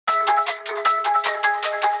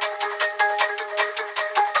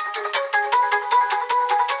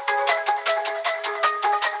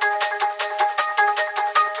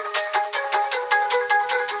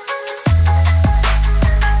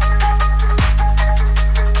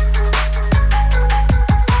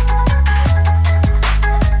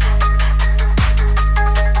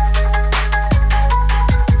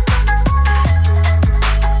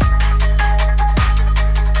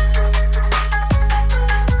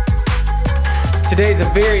Today is a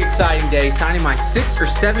very exciting day, signing my 6th or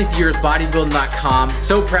 7th year with Bodybuilding.com.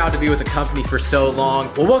 So proud to be with the company for so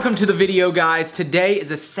long. Well, welcome to the video, guys. Today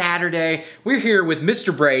is a Saturday. We're here with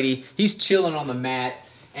Mr. Brady. He's chilling on the mat.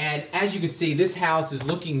 And as you can see, this house is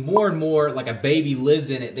looking more and more like a baby lives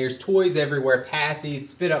in it. There's toys everywhere, passies,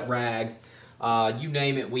 spit up rags. You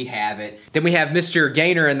name it, we have it. Then we have Mr.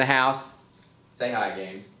 Gainer in the house. Say hi,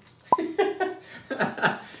 Gaines.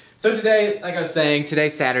 So today, like I was saying,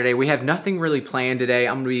 today's Saturday. We have nothing really planned today.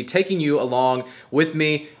 I'm gonna be taking you along with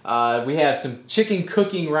me. We have some chicken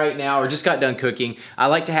cooking right now, or just got done cooking. I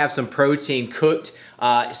like to have some protein cooked,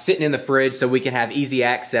 sitting in the fridge so we can have easy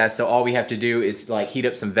access. So all we have to do is like heat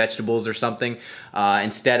up some vegetables or something.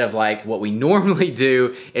 Instead of like what we normally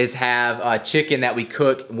do is have chicken that we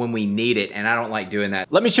cook when we need it, and I don't like doing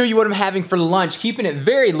that. Let me show you what I'm having for lunch. Keeping it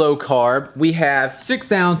very low carb. We have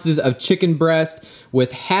 6 ounces of chicken breast with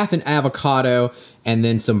half an avocado and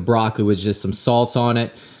then some broccoli with just some salt on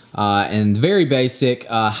it. And very basic,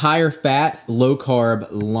 higher fat, low carb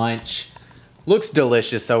lunch. Looks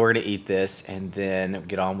delicious, so we're gonna eat this and then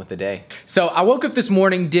get on with the day. So I woke up this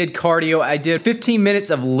morning, did cardio. I did 15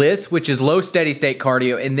 minutes of LISS, which is low steady state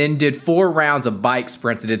cardio, and then did 4 rounds of bike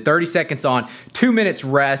sprints. I did 30 seconds on, 2 minutes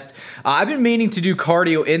rest. I've been meaning to do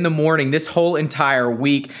cardio in the morning this whole entire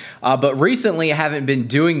week, but recently I haven't been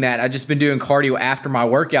doing that. I've just been doing cardio after my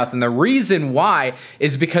workouts, and the reason why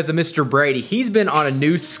is because of Mr. Brady. He's been on a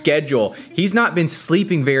new schedule. He's not been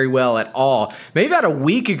sleeping very well at all. Maybe about a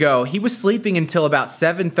week ago, he was sleeping until about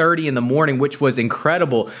 7:30 in the morning, which was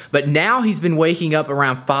incredible. But now he's been waking up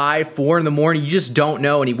around 5, 4 in the morning. You just don't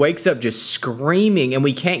know. And he wakes up just screaming, and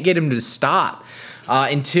we can't get him to stop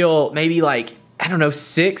until maybe like, I don't know,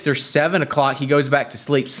 6 or 7 o'clock. He goes back to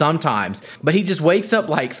sleep sometimes, but he just wakes up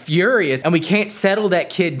like furious, and we can't settle that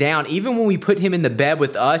kid down. Even when we put him in the bed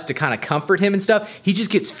with us to kind of comfort him and stuff, he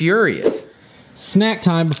just gets furious. Snack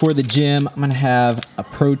time before the gym. I'm gonna have a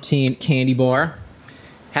protein candy bar.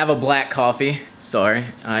 Have a black coffee. Sorry,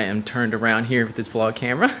 I am turned around here with this vlog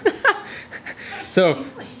camera. So,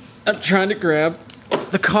 I'm trying to grab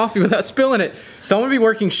the coffee without spilling it. So I'm gonna be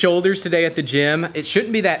working shoulders today at the gym. It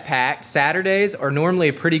shouldn't be that packed. Saturdays are normally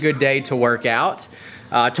a pretty good day to work out.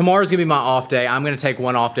 Tomorrow's gonna be my off day. I'm gonna take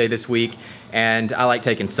 1 off day this week, and I like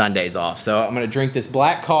taking Sundays off. So I'm gonna drink this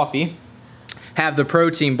black coffee, have the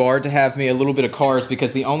protein bar to have me a little bit of carbs,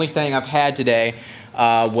 because the only thing I've had today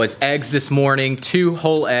was eggs this morning, 2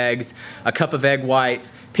 whole eggs, a cup of egg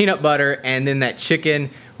whites, peanut butter, and then that chicken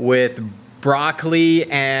with broccoli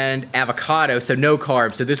and avocado, so no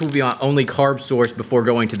carbs. So this will be my only carb source before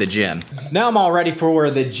going to the gym. Now I'm all ready for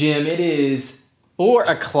the gym. It is 4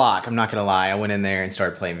 o'clock. I'm not gonna lie, I went in there and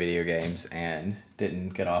started playing video games and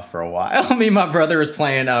didn't get off for a while. Me and my brother was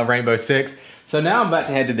playing Rainbow Six. So now I'm about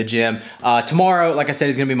to head to the gym. Tomorrow, like I said,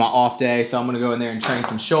 is gonna be my off day, so I'm gonna go in there and train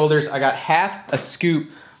some shoulders. I got half a scoop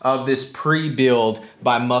of this pre-build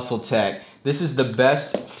by MuscleTech. This is the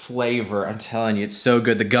best flavor, I'm telling you, it's so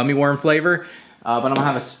good. The gummy worm flavor, but I'm gonna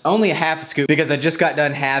have only a half a scoop because I just got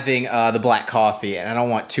done having the black coffee, and I don't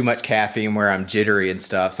want too much caffeine where I'm jittery and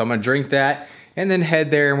stuff. So I'm gonna drink that and then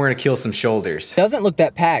head there, and we're gonna kill some shoulders. Doesn't look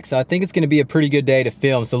that packed, so I think it's gonna be a pretty good day to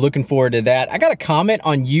film, so looking forward to that. I got a comment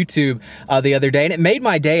on YouTube the other day, and it made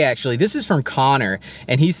my day actually. This is from Connor,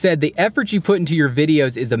 and he said, "The effort you put into your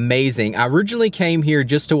videos is amazing. I originally came here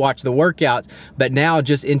just to watch the workouts, but now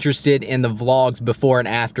just interested in the vlogs before and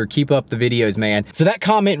after. Keep up the videos, man." So that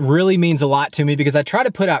comment really means a lot to me, because I try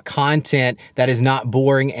to put out content that is not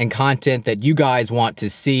boring, and content that you guys want to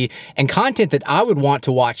see, and content that I would want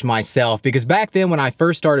to watch myself, because back then when I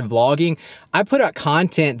first started vlogging, I put out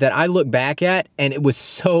content that I look back at and it was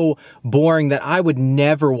so boring that I would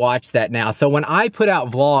never watch that now. So when I put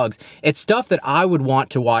out vlogs, it's stuff that I would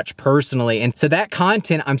want to watch personally. And so that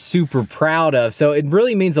content I'm super proud of. So it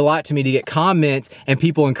really means a lot to me to get comments and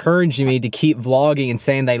people encouraging me to keep vlogging and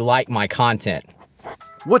saying they like my content.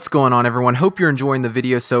 What's going on, everyone? Hope you're enjoying the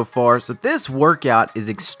video so far. So this workout is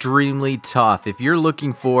extremely tough. If you're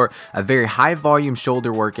looking for a very high volume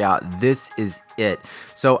shoulder workout, this is it.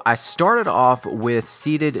 So I started off with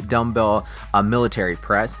seated dumbbell military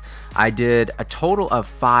press. I did a total of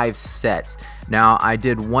 5 sets. Now I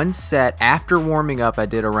did 1 set after warming up. I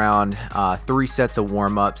did around 3 sets of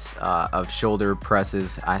warm-ups of shoulder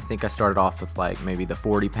presses. I think I started off with like maybe the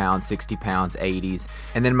 40 pounds, 60 pounds, 80s.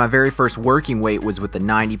 And then my very first working weight was with the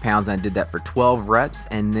 90 pounds. And I did that for 12 reps,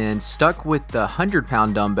 and then stuck with the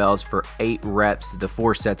 100-pound dumbbells for 8 reps, the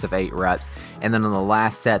 4 sets of 8 reps. And then on the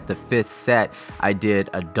last set, the 5th set, I did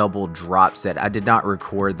a double drop set. I did not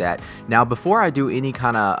record that. Now, before I do any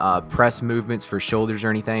kind of press movements for shoulders or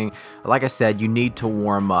anything, like I said, you need to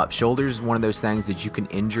warm up. Shoulders is one of those things that you can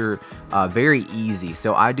injure very easy.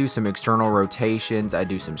 So I do some external rotations, I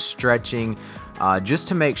do some stretching, just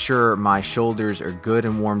to make sure my shoulders are good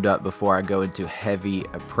and warmed up before I go into heavy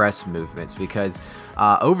press movements, because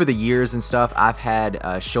over the years and stuff, I've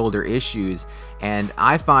had shoulder issues, and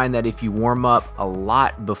I find that if you warm up a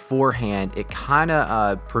lot beforehand, it kind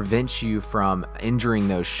of prevents you from injuring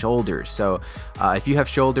those shoulders. So if you have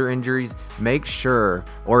shoulder injuries, make sure,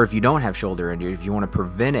 or if you don't have shoulder injury, if you want to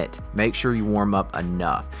prevent it, make sure you warm up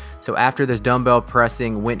enough. So after this dumbbell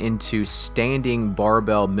pressing, went into standing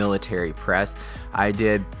barbell military press. I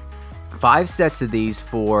did 5 sets of these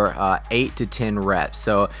for 8 to 10 reps.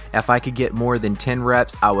 So if I could get more than 10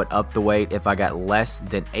 reps, I would up the weight. If I got less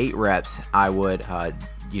than 8 reps, I would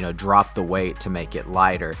drop the weight to make it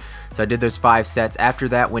lighter. So I did those 5 sets. After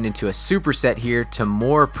that, went into a superset here to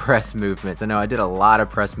more press movements. I know I did a lot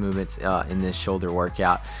of press movements in this shoulder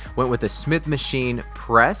workout. Went with a Smith machine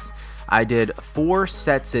press. I did 4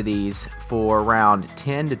 sets of these for around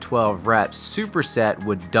 10 to 12 reps, superset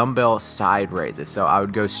with dumbbell side raises. So I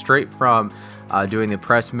would go straight from doing the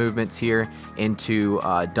press movements here into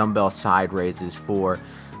dumbbell side raises for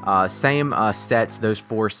same sets, those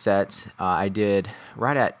 4 sets. I did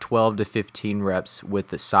right at 12 to 15 reps with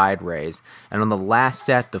the side raise. And on the last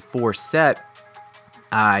set, the 4th set,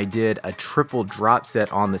 I did a triple drop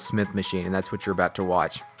set on the Smith machine, and that's what you're about to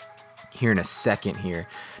watch here in a second here.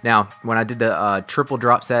 Now, when I did the triple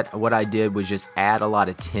drop set, what I did was just add a lot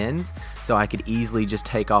of 10s, so I could easily just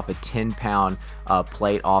take off a 10-pound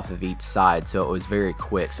plate off of each side, so it was very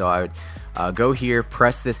quick. So I would go here,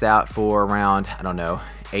 press this out for around, I don't know,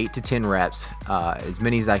 8 to 10 reps, as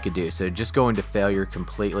many as I could do. So just go into failure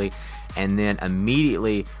completely, and then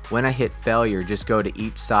immediately when I hit failure, just go to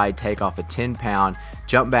each side, take off a 10-pound,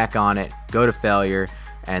 jump back on it, go to failure,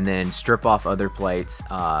 and then strip off other plates,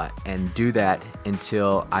 and do that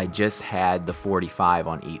until I just had the 45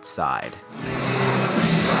 on each side.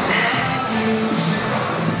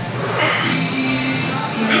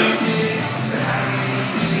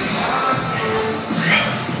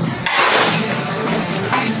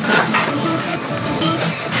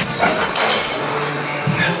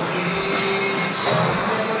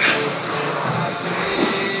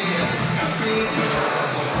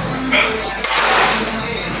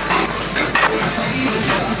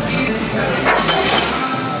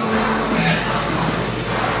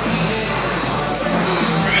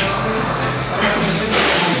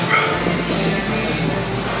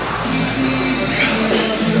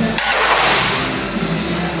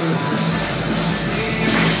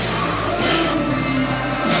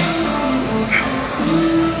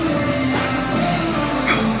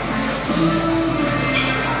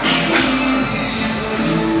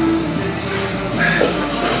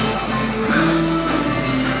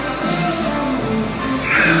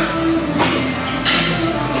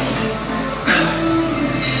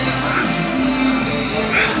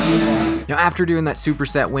 Now, after doing that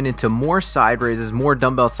superset, went into more side raises, more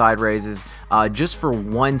dumbbell side raises, just for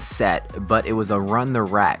 1 set, but it was a run the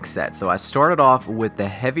rack set. So I started off with the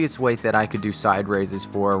heaviest weight that I could do side raises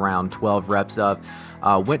for, around 12 reps of,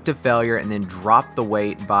 went to failure, and then dropped the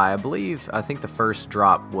weight by, I think the first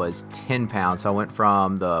drop was 10 pounds. So I went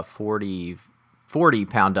from the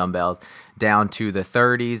 40-pound dumbbells down to the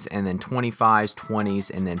 30s, and then 25s, 20s,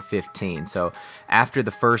 and then 15. So after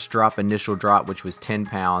the first drop, initial drop, which was 10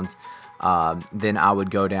 pounds, then I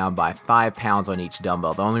would go down by 5 pounds on each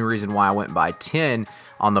dumbbell. The only reason why I went by 10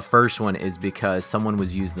 on the first one is because someone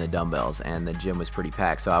was using the dumbbells and the gym was pretty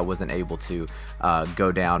packed, so I wasn't able to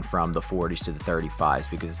go down from the 40s to the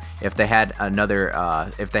 35s, because if they had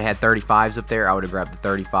if they had 35s up there, I would have grabbed the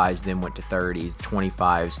 35s, then went to 30s,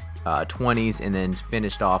 25s, 20s, and then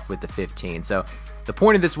finished off with the 15. So the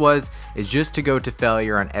point of this is just to go to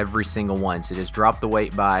failure on every single one. So just drop the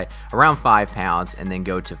weight by around 5 pounds and then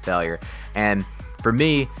go to failure. And for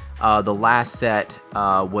me, the last set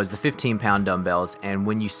was the 15-pound dumbbells, and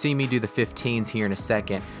when you see me do the 15s here in a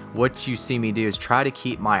second, what you see me do is try to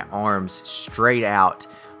keep my arms straight out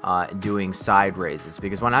doing side raises,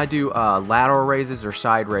 because when I do lateral raises or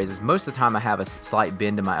side raises, most of the time I have a slight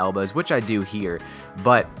bend in my elbows, which I do here,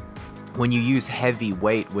 but when you use heavy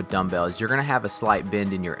weight with dumbbells, you're gonna have a slight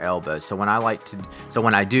bend in your elbows. So when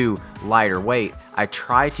I do lighter weight, I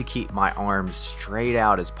try to keep my arms straight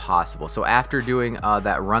out as possible. So after doing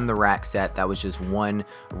that run the rack set, that was just 1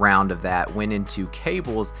 round of that, went into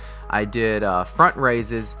cables. I did front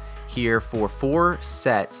raises here for 4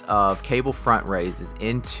 sets of cable front raises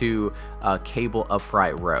into cable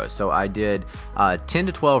upright rows. So I did 10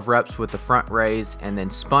 to 12 reps with the front raise and then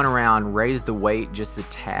spun around, raised the weight just a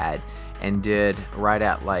tad, and did right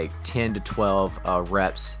at like 10 to 12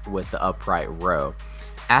 reps with the upright row.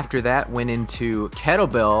 After that, went into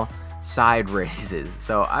kettlebell side raises.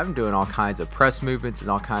 So I'm doing all kinds of press movements and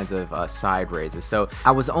all kinds of side raises. So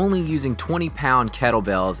I was only using 20-pound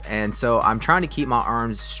kettlebells, and so I'm trying to keep my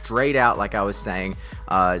arms straight out, like I was saying,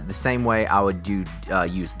 the same way I would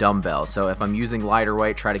use dumbbells. So if I'm using lighter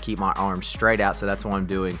weight, try to keep my arms straight out. So that's what I'm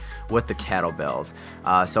doing with the kettlebells.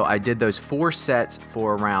 So I did those 4 sets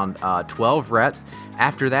for around 12 reps.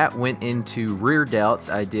 After that, went into rear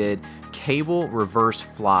delts. I did cable reverse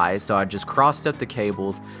flies. So I just crossed up the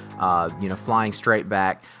cables, you know, flying straight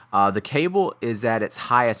back. The cable is at its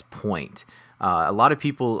highest point. A lot of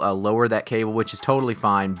people lower that cable, which is totally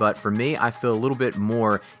fine, but for me, I feel a little bit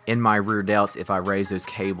more in my rear delts if I raise those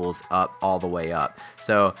cables up all the way up.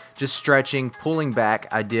 So just stretching, pulling back.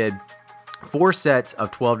 I did 4 sets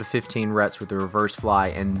of 12 to 15 reps with the reverse fly,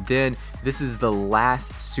 and then this is the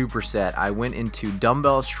last superset. I went into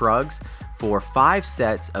dumbbell shrugs for 5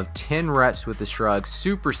 sets of 10 reps with the shrug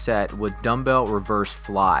superset with dumbbell reverse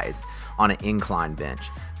flies on an incline bench.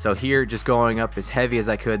 So here, just going up as heavy as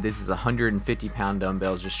I could. This is 150-pound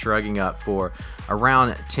dumbbells, just shrugging up for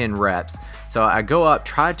around 10 reps. So I go up,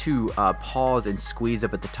 try to pause and squeeze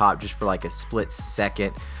up at the top just for like a split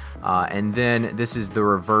second. And then this is the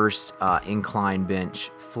reverse incline bench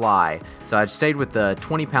fly. So I stayed with the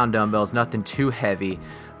 20-pound dumbbells, nothing too heavy,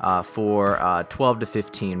 for 12 to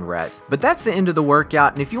 15 reps. But that's the end of the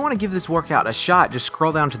workout, and if you want to give this workout a shot, just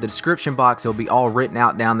scroll down to the description box. It'll be all written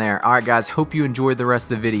out down there. Alright guys, hope you enjoyed the rest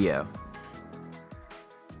of the video.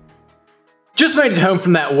 Just made it home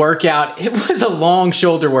from that workout. It was a long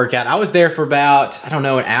shoulder workout. I was there for about, I don't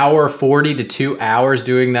know, an hour 40 to 2 hours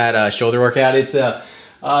doing that shoulder workout. It's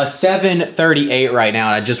 7:38 right now,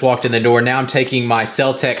 and I just walked in the door. Now I'm taking my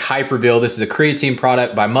MuscleTech Hyper Build. This is a creatine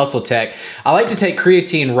product by MuscleTech. I like to take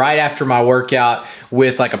creatine right after my workout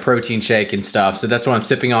with like a protein shake and stuff. So that's what I'm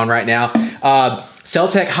sipping on right now.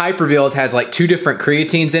 MuscleTech Hyper Build has like 2 different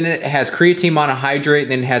creatines in it. It has creatine monohydrate,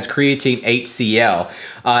 then it has creatine HCl.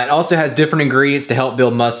 It also has different ingredients to help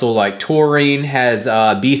build muscle, like taurine, has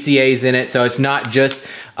BCAAs in it. So it's not just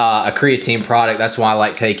a creatine product. That's why I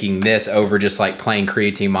like taking this over just like plain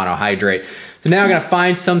creatine monohydrate. So now I'm gonna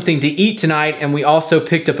find something to eat tonight, and we also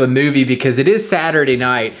picked up a movie because it is Saturday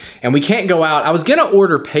night and we can't go out. I was gonna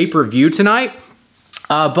order pay-per-view tonight,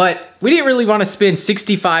 but we didn't really want to spend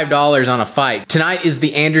 $65 on a fight. Tonight is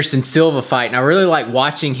the Anderson Silva fight, and I really like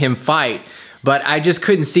watching him fight, but I just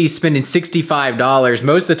couldn't see spending $65.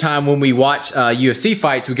 Most of the time when we watch UFC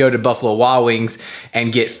fights, we go to Buffalo Wild Wings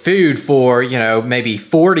and get food for, you know, maybe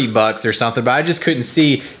 40 bucks or something, but I just couldn't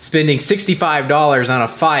see spending $65 on a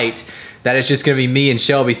fight that is just gonna be me and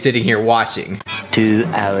Shelby sitting here watching. 2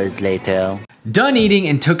 hours later. Done eating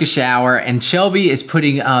and took a shower, and Shelby is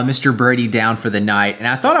putting Mr. Brady down for the night, and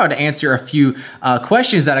I thought I would answer a few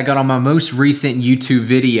questions that I got on my most recent YouTube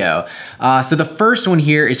video. So the first one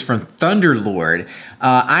here is from Thunderlord.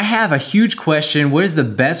 I have a huge question. What is the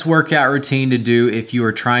best workout routine to do if you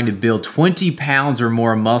are trying to build 20 pounds or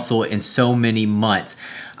more muscle in so many months?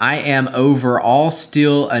 I am overall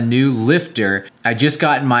still a new lifter. I just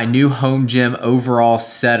got my new home gym overall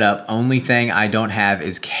setup. Only thing I don't have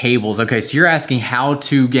is cables. Okay, so you're asking how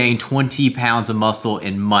to gain 20 pounds of muscle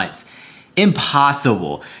in months.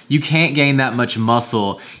 Impossible. You can't gain that much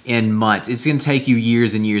muscle in months. It's gonna take you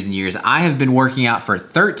years and years and years. I have been working out for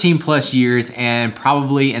 13 plus years, and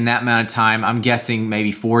probably in that amount of time, I'm guessing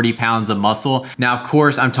maybe 40 pounds of muscle. Now, of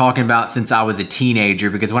course, I'm talking about since I was a teenager,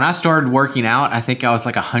 because when I started working out, I think I was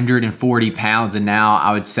like 140 pounds, and now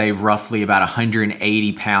I would say roughly about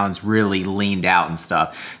 180 pounds really leaned out and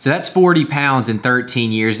stuff. So that's 40 pounds in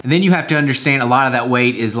 13 years. And then you have to understand a lot of that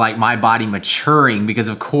weight is like my body maturing, because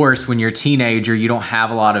of course, when you're a teenager, you don't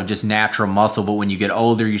have a lot of just natural muscle, but when you get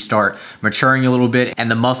older, you start maturing a little bit, and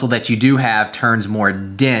the muscle that you do have turns more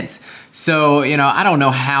dense. So, you know, I don't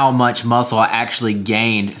know how much muscle I actually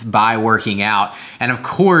gained by working out. And of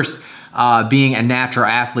course, being a natural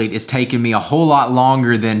athlete, it's taken me a whole lot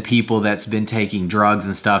longer than people that's been taking drugs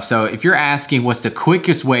and stuff. So if you're asking what's the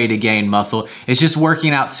quickest way to gain muscle, it's just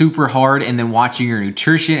working out super hard and then watching your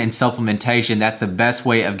nutrition and supplementation. That's the best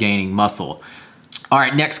way of gaining muscle. All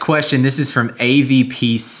right, next question. This is from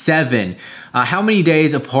AVP7. How many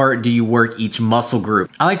days apart do you work each muscle group?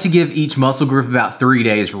 I like to give each muscle group about 3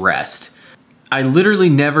 days rest. I literally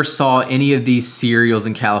never saw any of these cereals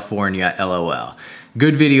in California, LOL.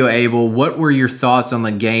 Good video, Abel. What were your thoughts on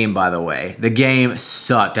the game, by the way? The game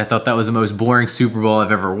sucked. I thought that was the most boring Super Bowl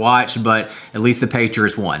I've ever watched, but at least the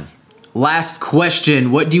Patriots won. Last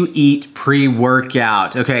question, what do you eat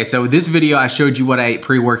pre-workout? Okay, so this video I showed you what I ate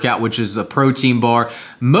pre-workout, which is a protein bar.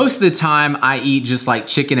 Most of the time I eat just like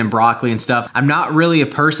chicken and broccoli and stuff. I'm not really a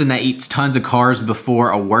person that eats tons of carbs before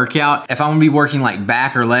a workout. If I'm gonna be working like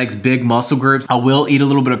back or legs, big muscle groups, I will eat a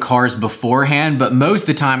little bit of carbs beforehand, but most of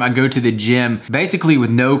the time I go to the gym basically with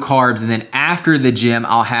no carbs, and then after the gym,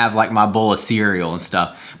 I'll have like my bowl of cereal and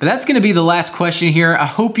stuff. But that's gonna be the last question here. I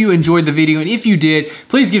hope you enjoyed the video, and if you did,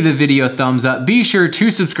 please give the video a thumbs up. Be sure to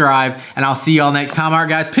subscribe, and I'll see y'all next time. All right,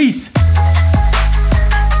 guys, peace.